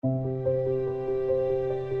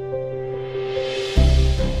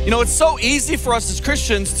You know, it's so easy for us as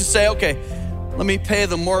Christians to say, okay, let me pay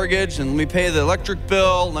the mortgage and let me pay the electric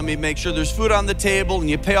bill. Let me make sure there's food on the table, and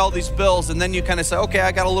you pay all these bills. And then you kind of say, okay,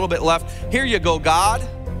 I got a little bit left. Here you go, God.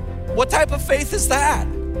 What type of faith is that?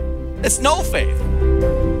 It's no faith.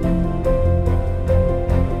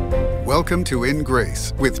 Welcome to In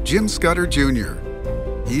Grace with Jim Scudder Jr.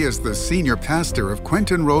 He is the senior pastor of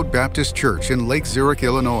Quentin Road Baptist Church in Lake Zurich,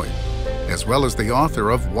 Illinois, as well as the author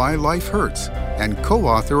of Why Life Hurts and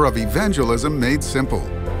co-author of Evangelism Made Simple.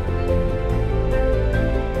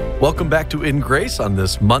 Welcome back to In Grace on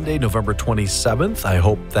this Monday, November 27th. I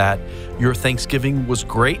hope that your Thanksgiving was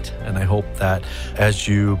great, and I hope that as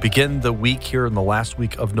you begin the week here in the last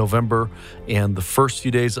week of November and the first few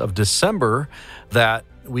days of December, that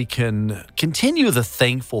we can continue the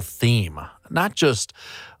thankful theme, not just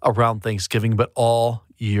around Thanksgiving, but all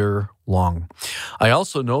year long. I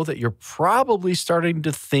also know that you're probably starting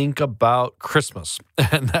to think about Christmas,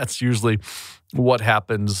 and that's usually what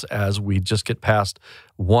happens as we just get past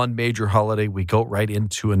one major holiday. We go right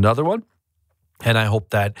into another one. And I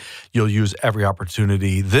hope that you'll use every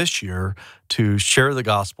opportunity this year to share the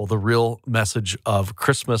gospel, the real message of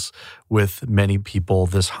Christmas, with many people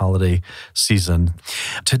this holiday season.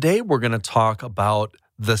 Today, we're going to talk about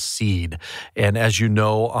the seed. And as you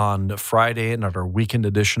know, on Friday and at our weekend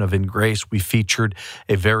edition of In Grace, we featured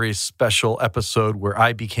a very special episode where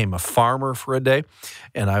I became a farmer for a day.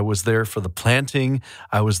 And I was there for the planting.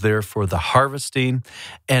 I was there for the harvesting.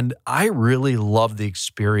 And I really loved the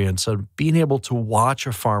experience of being able to watch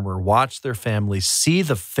a farmer, watch their family, see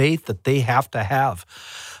the faith that they have to have.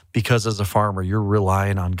 Because as a farmer, you're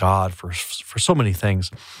relying on God for so many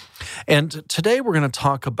things. And today we're going to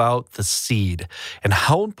talk about the seed and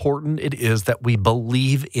how important it is that we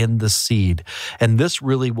believe in the seed. And this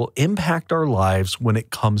really will impact our lives when it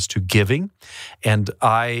comes to giving. And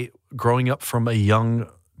I, growing up from a young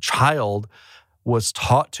child, was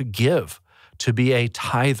taught to give, to be a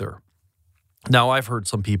tither. Now, I've heard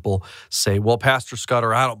some people say, well, Pastor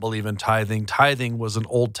Scudder, I don't believe in tithing. Tithing was an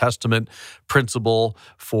Old Testament principle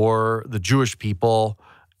for the Jewish people,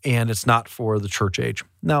 and it's not for the church age.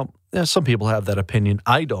 Now, some people have that opinion.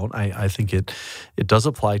 I don't. I think it does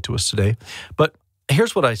apply to us today. But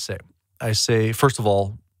here's what I say. I say, first of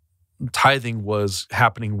all, tithing was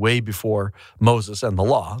happening way before Moses and the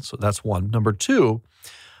law, so that's one. Number two,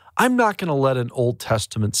 I'm not going to let an Old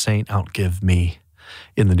Testament saint outgive me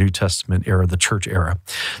in the New Testament era, the church era.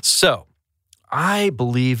 So I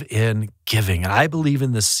believe in giving, and I believe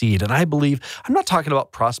in the seed, and I believe, I'm not talking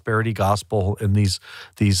about prosperity gospel, and these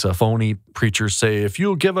phony preachers say, if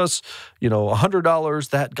you'll give us, $100,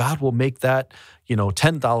 that God will make that,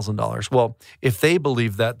 $10,000. Well, if they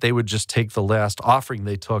believe that, they would just take the last offering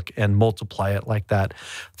they took and multiply it like that.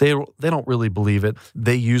 They don't really believe it.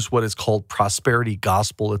 They use what is called prosperity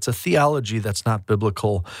gospel. It's a theology that's not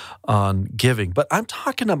biblical on giving. But I'm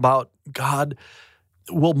talking about God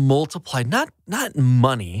will multiply, not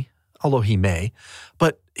money, although he may,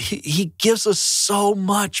 but he gives us so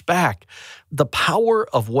much back. The power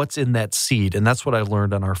of what's in that seed, and that's what I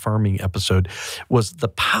learned on our farming episode, was the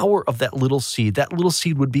power of that little seed. That little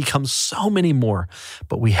seed would become so many more,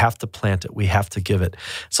 but we have to plant it. We have to give it.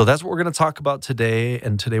 So that's what we're going to talk about today,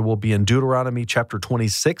 and today we'll be in Deuteronomy chapter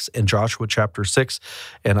 26 and Joshua chapter 6,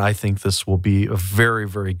 and I think this will be a very,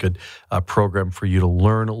 very good program for you to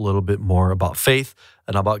learn a little bit more about faith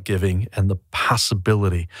and about giving and the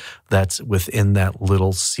possibility that's within that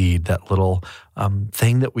little seed, that little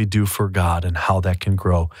thing that we do for God and how that can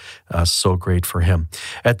grow so great for Him.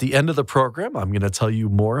 At the end of the program, I'm going to tell you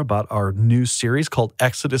more about our new series called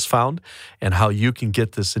Exodus Found and how you can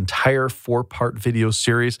get this entire 4-part video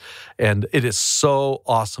series. And it is so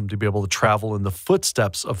awesome to be able to travel in the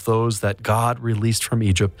footsteps of those that God released from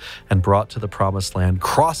Egypt and brought to the Promised Land,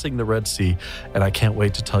 crossing the Red Sea. And I can't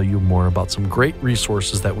wait to tell you more about some great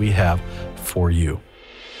resources that we have for you.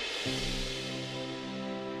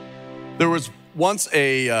 There was once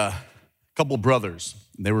a couple brothers.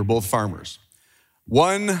 They were both farmers.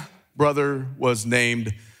 One brother was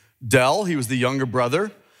named Dell. He was the younger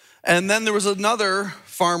brother. And then there was another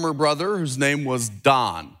farmer brother whose name was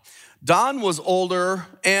Don. Don was older,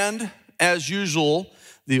 and as usual,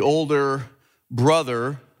 the older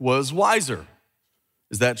brother was wiser.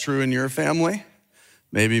 Is that true in your family?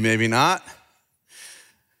 Maybe, maybe not.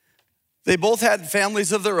 They both had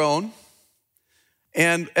families of their own.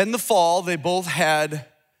 And in the fall, they both had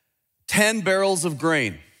 10 barrels of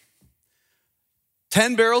grain.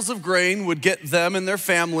 10 barrels of grain would get them and their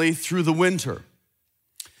family through the winter.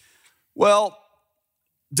 Well,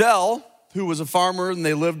 Dell, who was a farmer and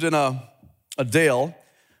they lived in a dale,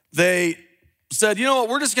 they said, you know what,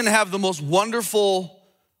 we're just going to have the most wonderful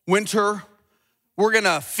winter. We're going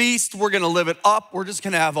to feast. We're going to live it up. We're just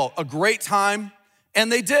going to have a great time.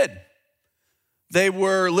 And they did. They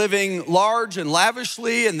were living large and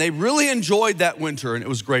lavishly, and they really enjoyed that winter, and it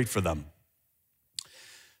was great for them.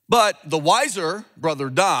 But the wiser brother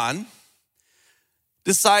Don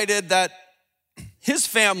decided that his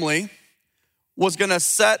family was going to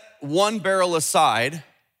set one barrel aside,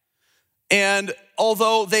 and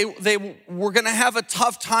although they were going to have a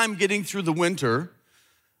tough time getting through the winter,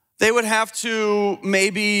 they would have to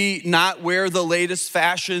maybe not wear the latest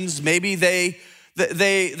fashions. Maybe they're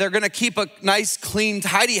going to keep a nice, clean,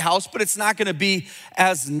 tidy house, but it's not going to be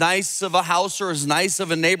as nice of a house or as nice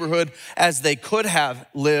of a neighborhood as they could have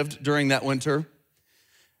lived during that winter.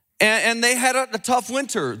 And they had a tough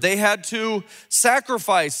winter. They had to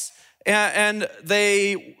sacrifice, and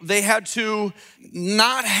they had to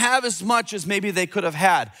not have as much as maybe they could have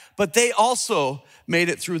had. But they also made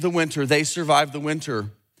it through the winter. They survived the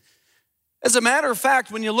winter. As a matter of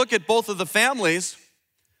fact, when you look at both of the families,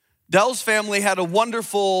 Dell's family had a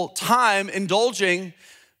wonderful time indulging,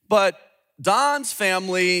 but Don's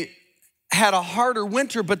family had a harder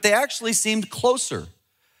winter, but they actually seemed closer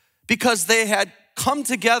because they had come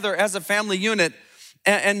together as a family unit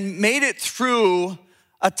and made it through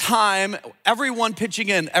a time, everyone pitching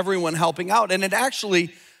in, everyone helping out, and it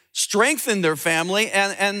actually strengthened their family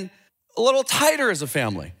and a little tighter as a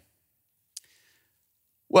family.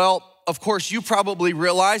 Well, of course, you probably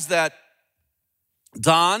realize that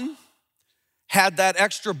Don had that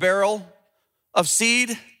extra barrel of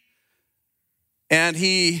seed, and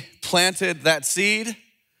he planted that seed,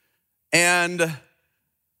 and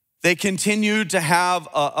they continued to have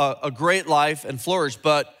a great life and flourish.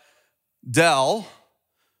 But Dell,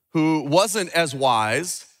 who wasn't as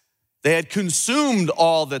wise, they had consumed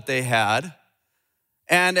all that they had,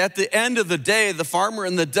 and at the end of the day, the farmer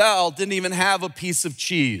and the Dell didn't even have a piece of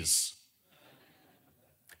cheese.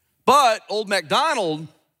 But old MacDonald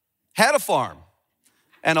had a farm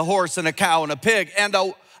and a horse and a cow and a pig and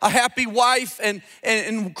a happy wife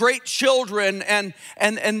and great children. And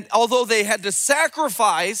although they had to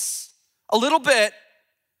sacrifice a little bit,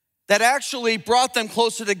 that actually brought them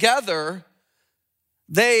closer together,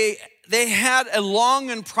 they had a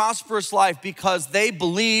long and prosperous life because they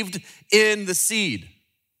believed in the seed.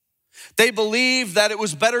 They believed that it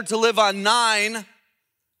was better to live on 9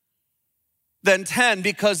 than 10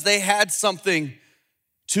 because they had something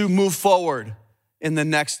to move forward in the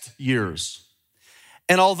next years.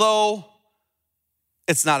 And although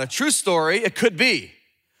it's not a true story, it could be,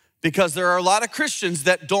 because there are a lot of Christians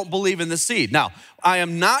that don't believe in the seed. Now, I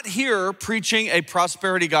am not here preaching a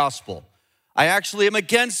prosperity gospel. I actually am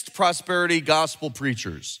against prosperity gospel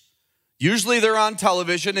preachers. Usually they're on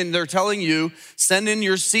television and they're telling you, send in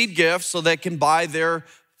your seed gift so they can buy their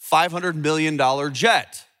 $500 million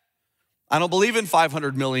jet. I don't believe in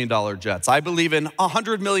 $500 million jets. I believe in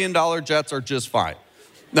 $100 million jets are just fine.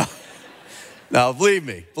 No, believe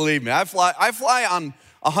me. I fly on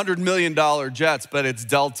 $100 million jets, but it's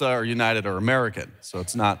Delta or United or American, so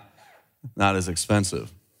it's not as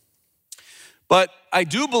expensive. But I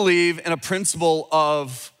do believe in a principle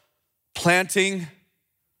of planting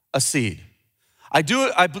a seed. I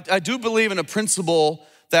do believe in a principle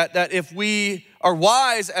that if we are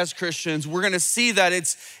wise as Christians, we're going to see that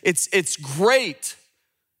it's great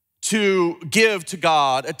to give to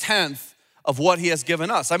God a tenth of what he has given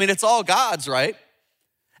us. I mean, it's all God's, right?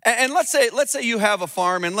 And let's say you have a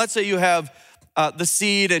farm, and let's say you have the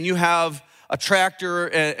seed, and you have a tractor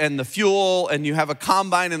and the fuel, and you have a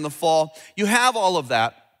combine in the fall. You have all of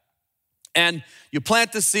that, and you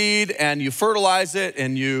plant the seed, and you fertilize it,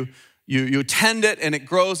 and you tend it, and it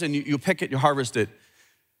grows, and you pick it, you harvest it.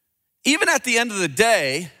 Even at the end of the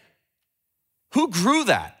day, who grew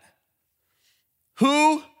that?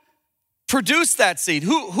 Who produced that seed?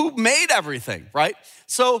 Who made everything, right?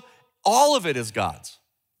 So all of it is God's.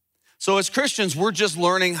 So as Christians, we're just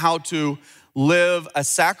learning how to live a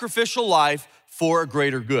sacrificial life for a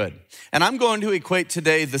greater good. And I'm going to equate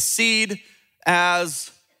today the seed as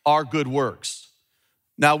our good works.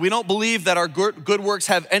 Now, we don't believe that our good works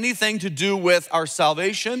have anything to do with our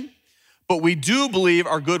salvation, but we do believe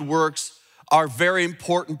our good works are a very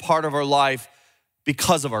important part of our life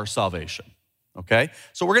because of our salvation, okay?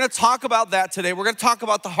 So we're gonna talk about that today. We're gonna talk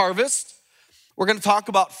about the harvest. We're gonna talk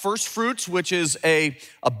about first fruits, which is a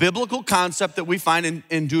biblical concept that we find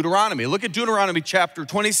in Deuteronomy. Look at Deuteronomy chapter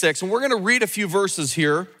 26, and we're gonna read a few verses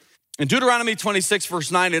here. In Deuteronomy 26, verse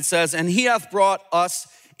 9, it says, "And he hath brought us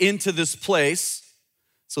into this place."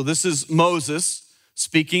 So this is Moses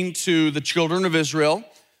speaking to the children of Israel.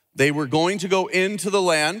 They were going to go into the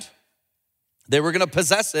land. They were going to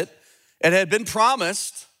possess it. It had been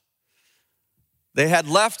promised. They had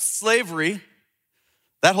left slavery.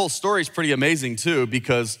 That whole story is pretty amazing too,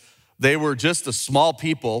 because they were just a small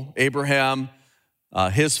people. Abraham,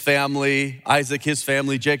 his family, Isaac, his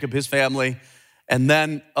family, Jacob, his family. And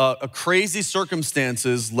then a crazy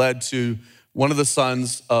circumstances led to one of the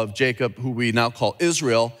sons of Jacob, who we now call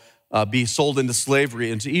Israel, be sold into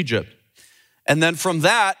slavery into Egypt. And then from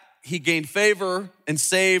that, he gained favor and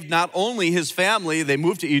saved not only his family, they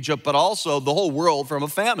moved to Egypt, but also the whole world from a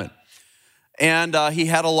famine. And he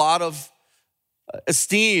had a lot of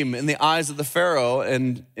esteem in the eyes of the Pharaoh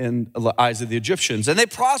and in the eyes of the Egyptians. And they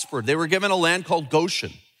prospered. They were given a land called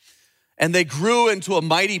Goshen. And they grew into a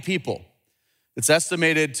mighty people. It's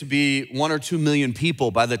estimated to be 1 or 2 million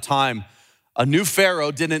people by the time a new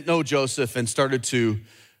Pharaoh didn't know Joseph and started to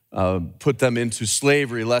put them into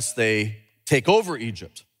slavery lest they take over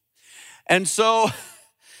Egypt. And so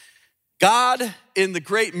God, in the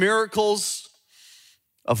great miracles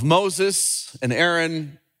of Moses and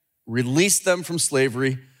Aaron, released them from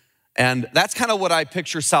slavery. And that's kind of what I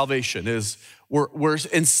picture salvation is. We're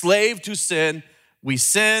enslaved to sin. We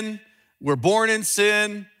sin. We're born in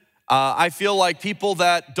sin. I feel like people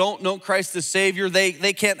that don't know Christ as Savior,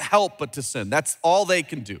 they can't help but to sin. That's all they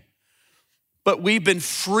can do. But we've been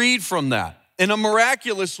freed from that in a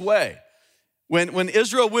miraculous way. When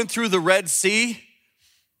Israel went through the Red Sea,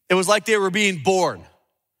 it was like they were being born.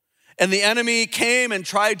 And the enemy came and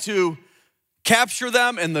tried to capture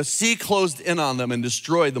them, and the sea closed in on them and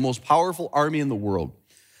destroyed the most powerful army in the world.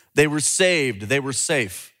 They were saved. They were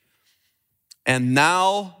safe. And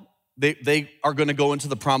now they are going to go into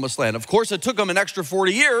the promised land. Of course, it took them an extra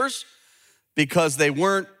 40 years because they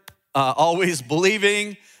weren't always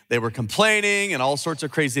believing. They were complaining, and all sorts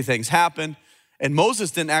of crazy things happened. And Moses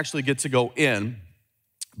didn't actually get to go in,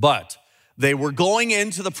 but they were going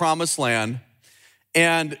into the promised land.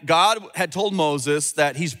 And God had told Moses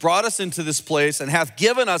that he's brought us into this place and hath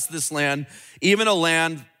given us this land, even a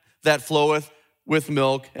land that floweth with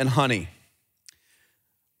milk and honey.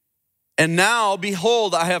 And now,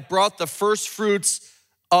 behold, I have brought the first fruits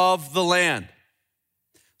of the land.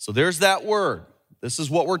 So there's that word. This is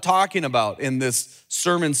what we're talking about in this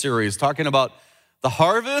sermon series, talking about the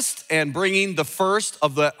harvest and bringing the first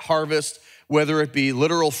of the harvest, whether it be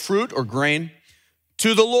literal fruit or grain,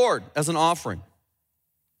 to the Lord as an offering.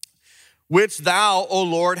 Which thou, O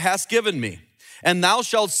Lord, hast given me. And thou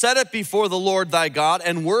shalt set it before the Lord thy God,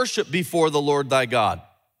 and worship before the Lord thy God.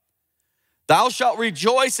 Thou shalt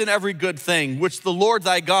rejoice in every good thing, which the Lord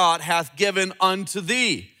thy God hath given unto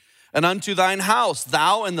thee, and unto thine house,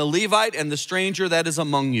 thou and the Levite and the stranger that is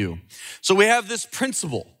among you. So we have this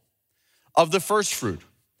principle of the first fruit.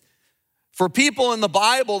 For people in the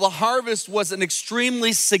Bible, the harvest was an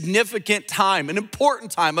extremely significant time, an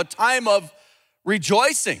important time, a time of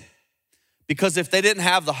rejoicing. Because if they didn't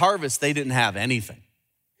have the harvest, they didn't have anything.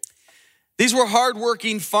 These were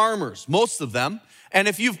hardworking farmers, most of them. And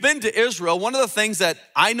if you've been to Israel, one of the things that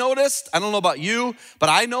I noticed, I don't know about you, but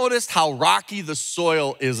I noticed how rocky the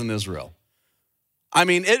soil is in Israel. I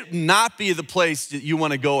mean, it would not be the place that you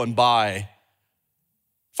want to go and buy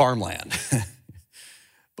farmland.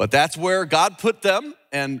 But that's where God put them,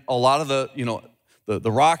 and a lot of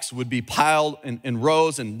the rocks would be piled in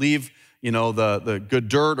rows and leave the good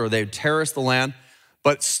dirt, or they'd terrace the land,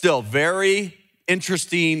 but still very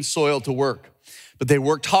interesting soil to work. But they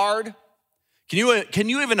worked hard. Can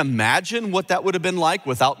you even imagine what that would have been like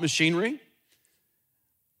without machinery?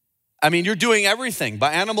 I mean, you're doing everything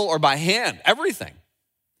by animal or by hand, everything.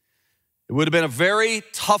 It would have been a very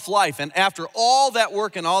tough life. And after all that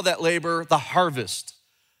work and all that labor, the harvest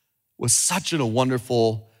was such a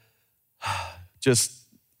wonderful, just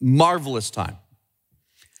marvelous time.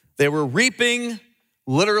 They were reaping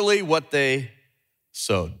literally what they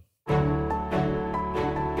sowed.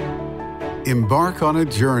 Embark on a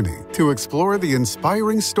journey to explore the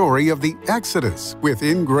inspiring story of the Exodus with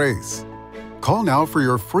InGrace. Call now for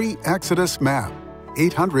your free Exodus map,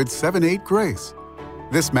 800-78-GRACE.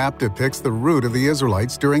 This map depicts the route of the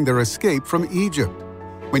Israelites during their escape from Egypt.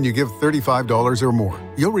 When you give $35 or more,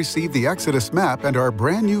 you'll receive the Exodus map and our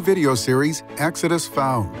brand new video series, Exodus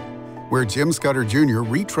Found, where Jim Scudder Jr.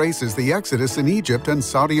 retraces the Exodus in Egypt and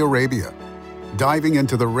Saudi Arabia, diving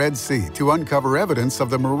into the Red Sea to uncover evidence of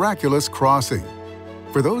the miraculous crossing.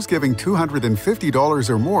 For those giving $250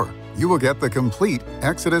 or more, you will get the complete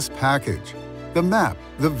Exodus package, the map,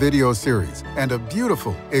 the video series, and a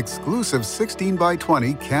beautiful, exclusive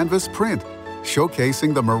 16x20 canvas print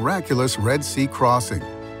showcasing the miraculous Red Sea crossing.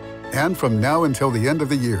 And from now until the end of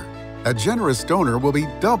the year, a generous donor will be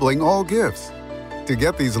doubling all gifts. To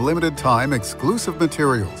get these limited-time exclusive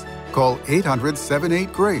materials, call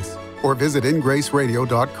 800-78-GRACE or visit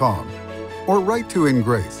ingraceradio.com. or write to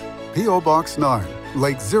InGrace, P.O. Box 9,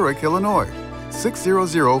 Lake Zurich, Illinois,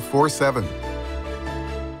 60047.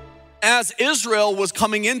 As Israel was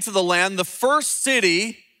coming into the land, the first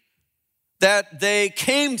city that they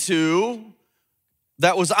came to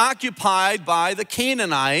that was occupied by the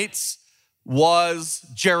Canaanites was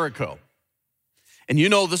Jericho. And you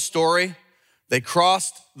know the story. They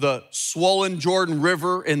crossed the swollen Jordan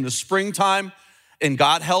River in the springtime, and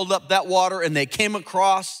God held up that water, and they came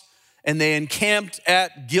across, and they encamped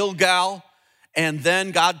at Gilgal, and then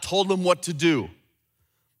God told them what to do.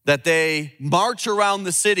 That they march around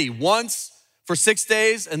the city once for 6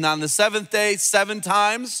 days, and on the seventh day, 7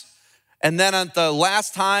 times. And then at the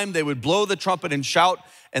last time, they would blow the trumpet and shout.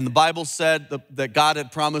 And the Bible said that God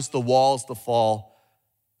had promised the walls to fall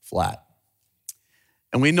flat.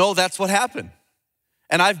 And we know that's what happened.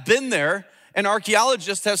 And I've been there, and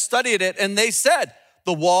archaeologists have studied it, and they said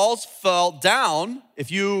the walls fell down.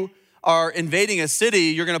 If you are invading a city,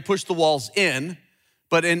 you're gonna push the walls in.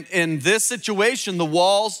 But in this situation, the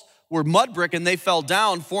walls were mud brick, and they fell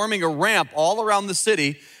down, forming a ramp all around the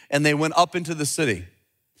city, and they went up into the city.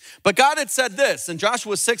 But God had said this in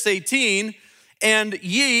Joshua 6:18, and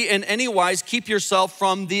ye in any wise keep yourself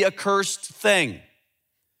from the accursed thing.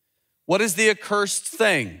 What is the accursed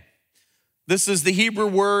thing? This is the Hebrew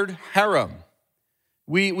word harem.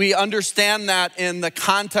 We understand that in the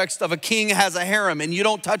context of a king has a harem, and you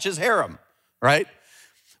don't touch his harem, right?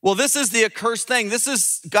 Well, this is the accursed thing.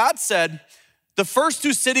 God said, the first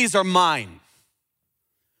 2 cities are mine.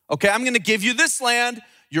 Okay, I'm gonna give you this land.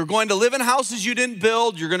 You're going to live in houses you didn't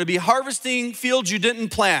build. You're gonna be harvesting fields you didn't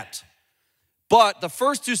plant. But the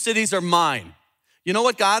first 2 cities are mine. You know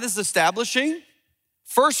what God is establishing?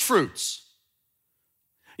 First fruits.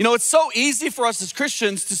 You know, it's so easy for us as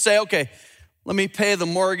Christians to say, okay, let me pay the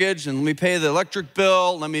mortgage and let me pay the electric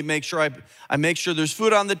bill. Let me make sure I make sure there's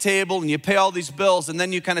food on the table, and you pay all these bills, and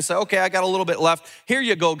then you kind of say, okay, I got a little bit left. Here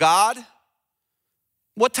you go, God.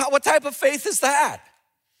 What type of faith is that?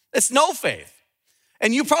 It's no faith.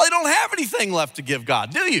 And you probably don't have anything left to give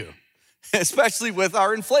God, do you? Especially with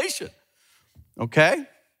our inflation, okay?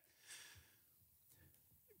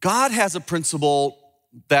 God has a principle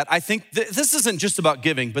that I think, this isn't just about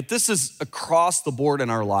giving, but this is across the board in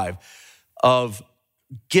our life of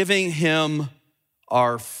giving him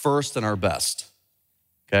our first and our best,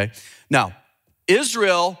 okay? Now,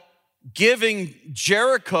 Israel giving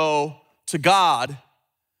Jericho to God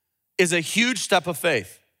is a huge step of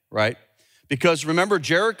faith, right? Because remember,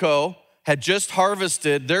 Jericho had just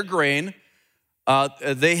harvested their grain.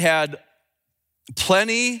 They had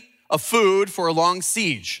plenty of food for a long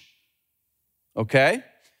siege, okay?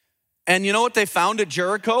 And you know what they found at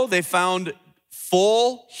Jericho? They found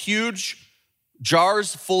full, huge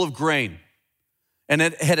jars full of grain. And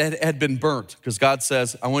it had been burnt, because God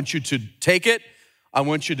says, I want you to take it. I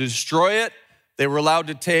want you to destroy it. They were allowed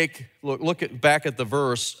to take, back at the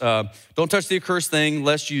verse, don't touch the accursed thing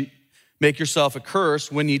lest you make yourself a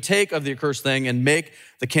curse when you take of the accursed thing and make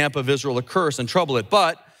the camp of Israel a curse and trouble it.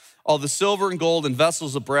 But all the silver and gold and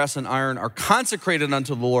vessels of brass and iron are consecrated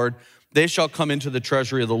unto the Lord. They shall come into the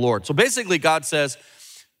treasury of the Lord. So basically God says,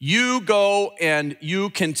 you go and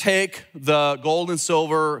you can take the gold and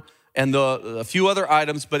silver and a few other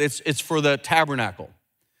items, but it's for the tabernacle.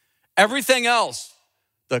 Everything else,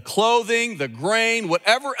 the clothing, the grain,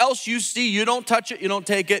 whatever else you see, you don't touch it, you don't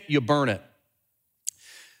take it, you burn it.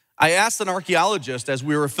 I asked an archaeologist as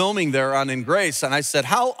we were filming there on InGrace, and I said,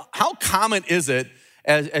 how common is it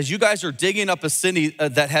as you guys are digging up a city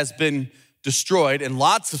that has been destroyed, and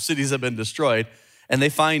lots of cities have been destroyed, and they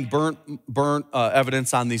find burnt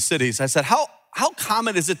evidence on these cities. I said, how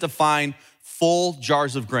common is it to find full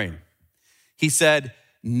jars of grain? He said,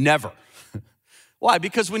 never. Why?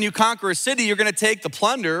 Because when you conquer a city, you're gonna take the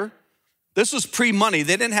plunder. This was pre-money.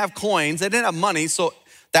 They didn't have coins, they didn't have money, so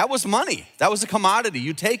that was money. That was a commodity.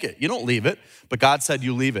 You take it. You don't leave it. But God said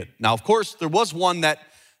you leave it. Now, of course, there was one that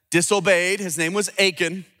disobeyed. His name was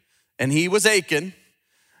Achan, and he was Achan.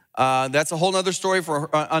 That's a whole other story for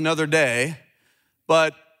another day.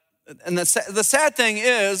 But the sad thing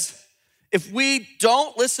is, if we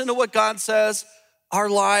don't listen to what God says, our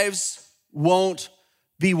lives won't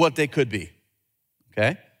be what they could be,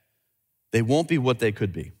 okay? They won't be what they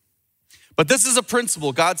could be. But this is a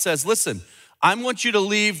principle. God says, listen, I want you to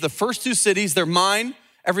leave the first 2 cities. They're mine.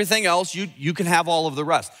 Everything else, you can have all of the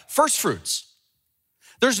rest. First fruits.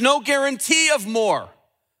 There's no guarantee of more,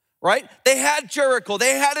 right? They had Jericho.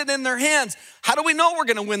 They had it in their hands. How do we know we're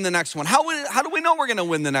going to win the next one? How do we know we're going to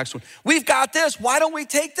win the next one? We've got this. Why don't we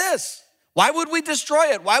take this? Why would we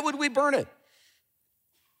destroy it? Why would we burn it?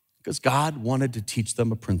 Because God wanted to teach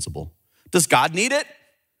them a principle. Does God need it?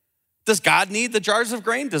 Does God need the jars of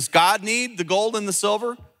grain? Does God need the gold and the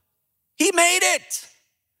silver? He made it.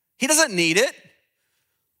 He doesn't need it.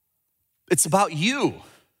 It's about you.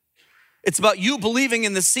 It's about you believing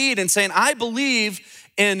in the seed and saying, I believe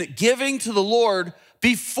in giving to the Lord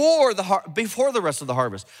before the rest of the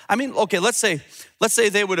harvest. I mean, okay, let's say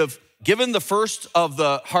they would have given the first of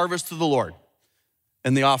the harvest to the Lord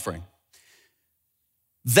in the offering.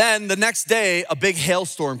 Then the next day, a big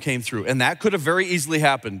hailstorm came through, and that could have very easily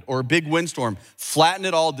happened, or a big windstorm, flattened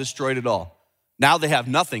it all, destroyed it all. Now they have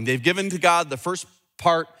nothing. They've given to God the first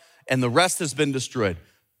part, and the rest has been destroyed.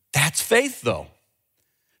 That's faith, though.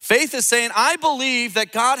 Faith is saying, I believe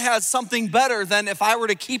that God has something better than if I were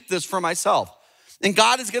to keep this for myself. And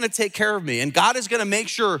God is gonna take care of me, and God is gonna make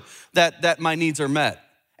sure that my needs are met.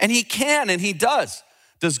 And he can, and he does.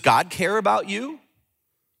 Does God care about you?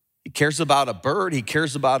 He cares about a bird. He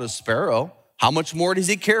cares about a sparrow. How much more does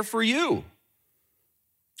he care for you?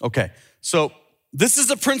 Okay, so this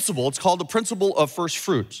is a principle. It's called the principle of first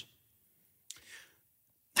fruits.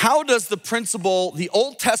 How does the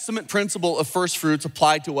Old Testament principle of first fruits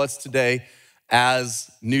apply to us today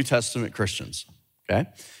as New Testament Christians? Okay,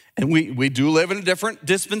 and we do live in a different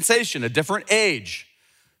dispensation, a different age.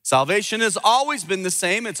 Salvation has always been the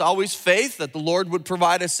same. It's always faith that the Lord would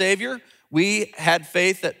provide a Savior. We had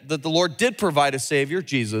faith that the Lord did provide a Savior,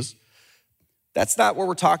 Jesus. That's not what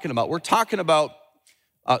we're talking about. We're talking about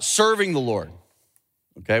serving the Lord,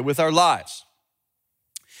 okay, with our lives.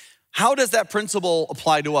 How does that principle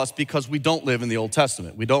apply to us? Because we don't live in the Old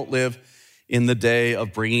Testament. We don't live in the day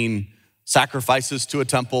of bringing sacrifices to a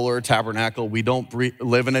temple or a tabernacle. We don't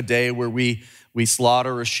live in a day where we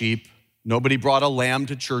slaughter a sheep. Nobody brought a lamb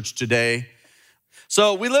to church today.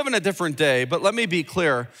 So we live in a different day, but let me be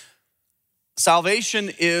clear.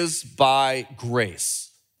 Salvation is by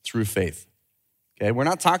grace through faith. Okay, we're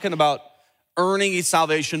not talking about earning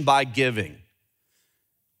salvation by giving.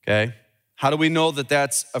 Okay, how do we know that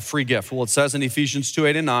that's a free gift? Well, it says in Ephesians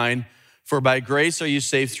 2:8-9, for by grace are you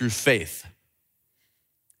saved through faith,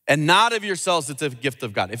 and not of yourselves, it's a gift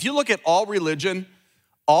of God. If you look at all religion,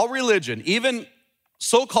 even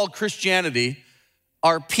so-called Christianity,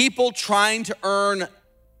 are people trying to earn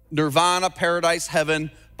nirvana, paradise,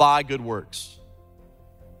 heaven, by good works.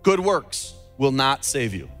 Good works will not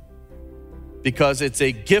save you because it's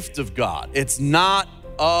a gift of God. It's not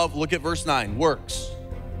of, look at verse 9, works.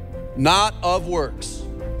 Not of works,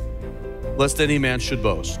 lest any man should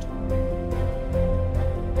boast.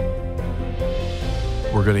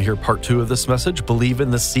 We're going to hear part 2 of this message, Believe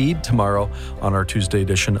in the Seed, tomorrow on our Tuesday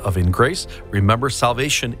edition of In Grace. Remember,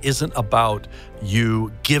 salvation isn't about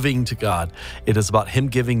you giving to God. It is about him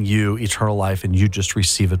giving you eternal life, and you just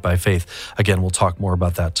receive it by faith. Again, we'll talk more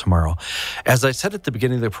about that tomorrow. As I said at the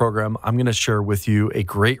beginning of the program, I'm going to share with you a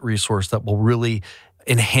great resource that will really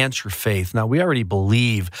enhance your faith. Now, we already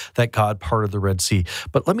believe that God parted the Red Sea,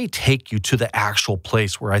 but let me take you to the actual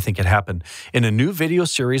place where I think it happened. In a new video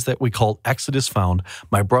series that we call Exodus Found,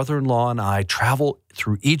 my brother-in-law and I travel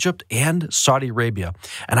through Egypt and Saudi Arabia,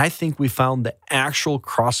 and I think we found the actual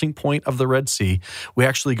crossing point of the Red Sea. We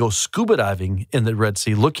actually go scuba diving in the Red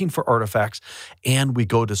Sea looking for artifacts, and we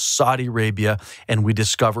go to Saudi Arabia and we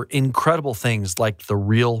discover incredible things like the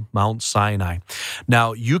real Mount Sinai.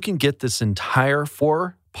 Now, you can get this entire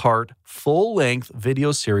 4-part, full-length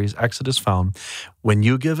video series, Exodus Found, when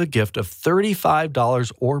you give a gift of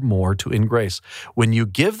 $35 or more to In Grace. When you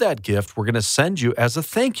give that gift, we're going to send you, as a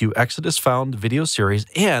thank you, Exodus Found video series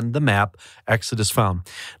and the map, Exodus Found.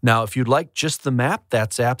 Now, if you'd like just the map,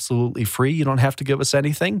 that's absolutely free. You don't have to give us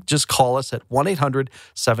anything. Just call us at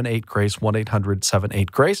 1-800-78-GRACE,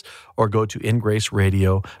 1-800-78-GRACE, or go to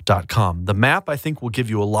ingraceradio.com. The map, I think, will give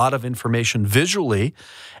you a lot of information visually,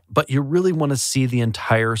 but you really want to see the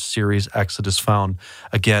entire series, Exodus Found.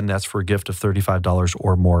 Again, that's for a gift of $35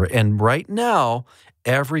 or more. And right now,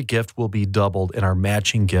 every gift will be doubled in our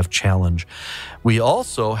matching gift challenge. We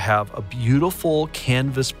also have a beautiful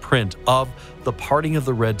canvas print of the parting of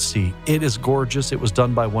the Red Sea. It is gorgeous. It was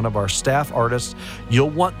done by one of our staff artists. You'll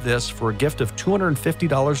want this for a gift of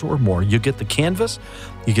 $250 or more. You get the canvas,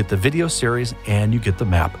 you get the video series, and you get the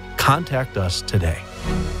map. Contact us today.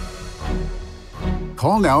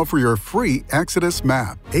 Call now for your free Exodus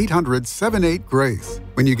map, 800-78-GRACE.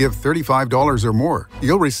 When you give $35 or more,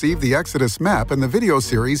 you'll receive the Exodus map and the video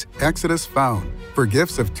series Exodus Found. For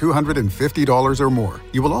gifts of $250 or more,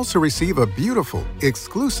 you will also receive a beautiful,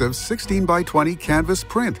 exclusive 16x20 canvas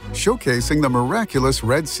print showcasing the miraculous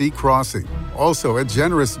Red Sea crossing. Also, a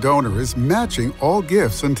generous donor is matching all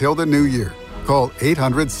gifts until the new year. Call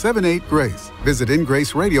 800-78-GRACE. Visit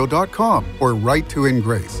ingraceradio.com or write to In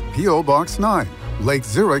Grace, P.O. Box 9, Lake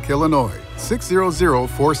Zurich, Illinois,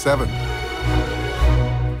 60047.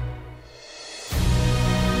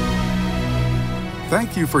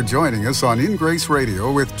 Thank you for joining us on InGrace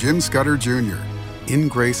Radio with Jim Scudder Jr.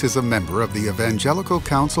 InGrace is a member of the Evangelical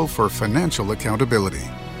Council for Financial Accountability.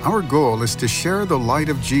 Our goal is to share the light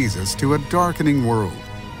of Jesus to a darkening world,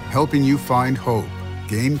 helping you find hope,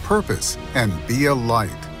 gain purpose, and be a light.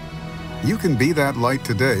 You can be that light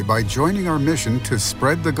today by joining our mission to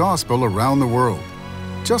spread the gospel around the world.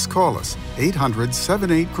 Just call us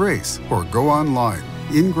 800-78-GRACE or go online,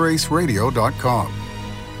 ingraceradio.com.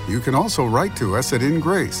 You can also write to us at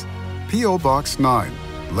InGrace, P.O. Box 9,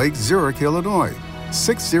 Lake Zurich, Illinois,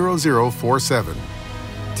 60047.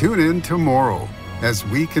 Tune in tomorrow as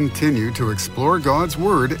we continue to explore God's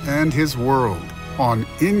Word and His world on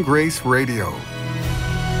InGrace Radio.